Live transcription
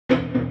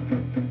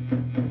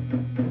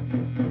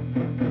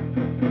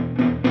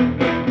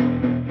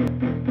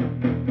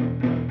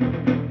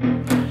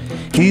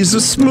He's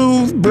a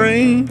smooth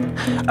brain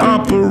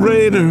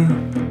operator,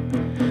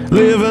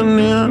 living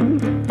in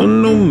a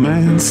no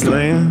man's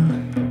land.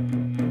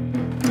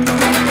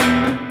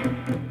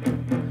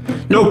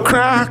 No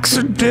cracks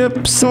or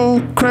dips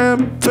or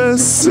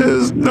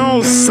crevices,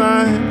 no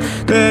sign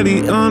that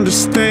he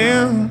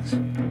understands.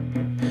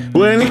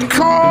 When he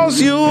calls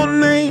your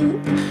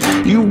name,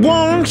 you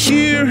won't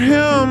hear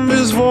him.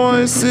 His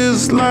voice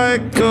is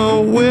like a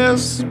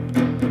wisp.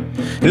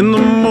 In the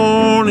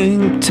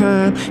morning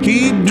time,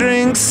 he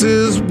drinks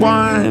his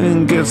wine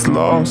and gets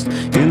lost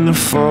in the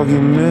foggy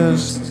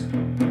mist.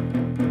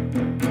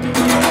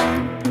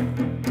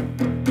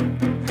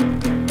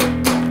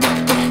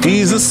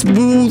 He's a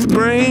smooth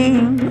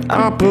brain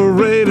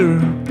operator.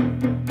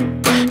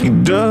 He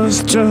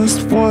does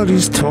just what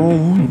he's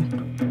told.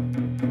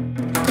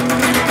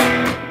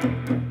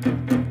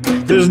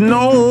 There's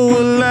no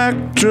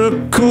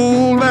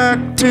electrical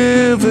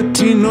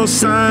activity, no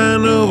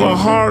sign of a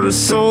heart or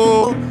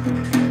soul.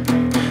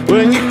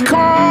 When you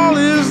call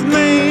his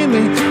name,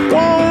 he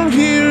won't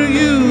hear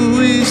you.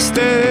 He's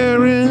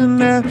staring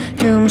at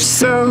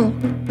himself,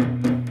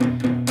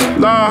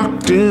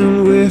 locked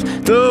in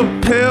with the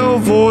pale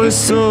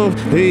voice of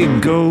a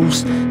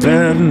ghost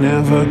that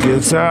never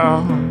gets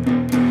out.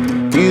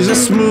 He's a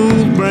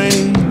smooth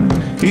brain,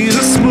 he's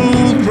a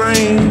smooth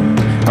brain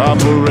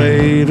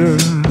operator.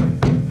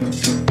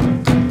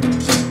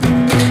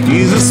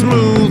 He's a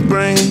smooth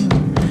brain,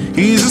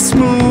 he's a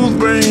smooth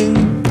brain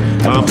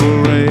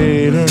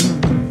operator.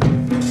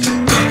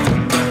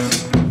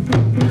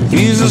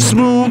 He's a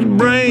smooth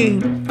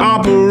brain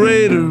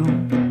operator,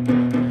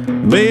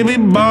 baby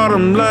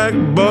bottom like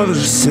butter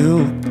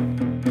silk.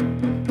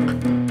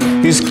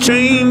 He's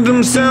chained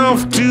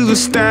himself to the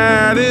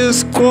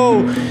status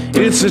quo.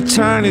 It's a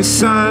tiny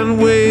sine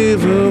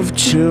wave of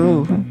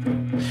chill.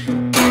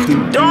 He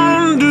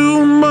don't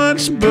do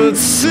much but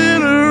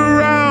sit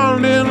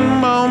around and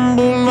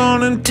mumble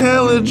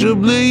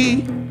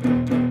unintelligibly.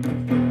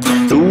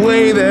 The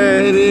way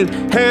that it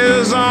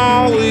has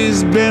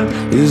always been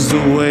is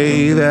the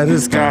way that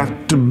it's got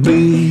to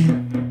be.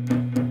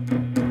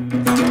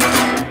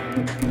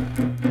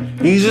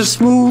 He's a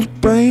smooth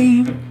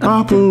brain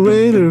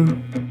operator,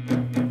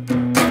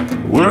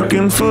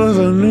 working for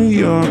the New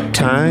York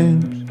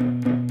Times.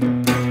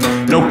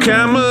 No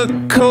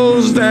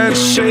chemicals that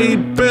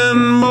shape and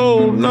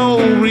mold, no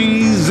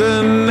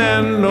reason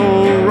and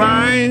no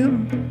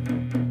rhyme.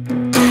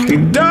 He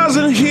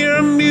doesn't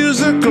hear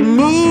music or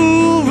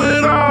move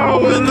at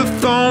all when the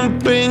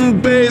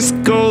thumping bass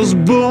goes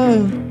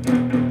boom.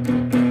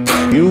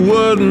 You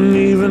wouldn't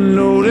even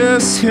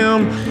notice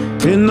him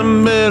in the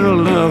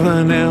middle of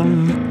an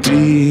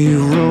empty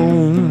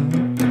room.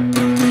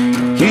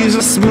 He's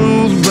a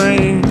smooth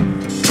brain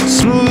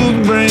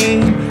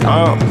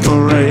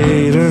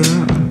operator.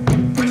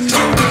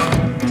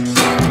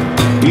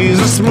 He's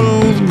a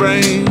smooth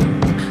brain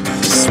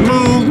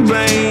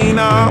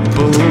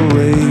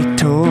operator.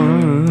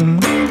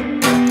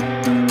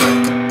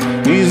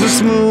 He's a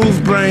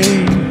smooth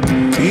brain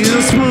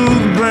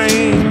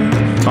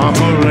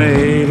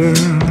operator.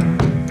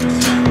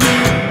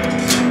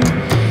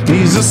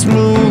 He's a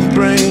smooth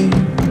brain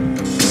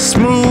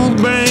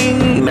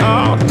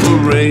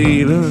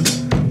operator.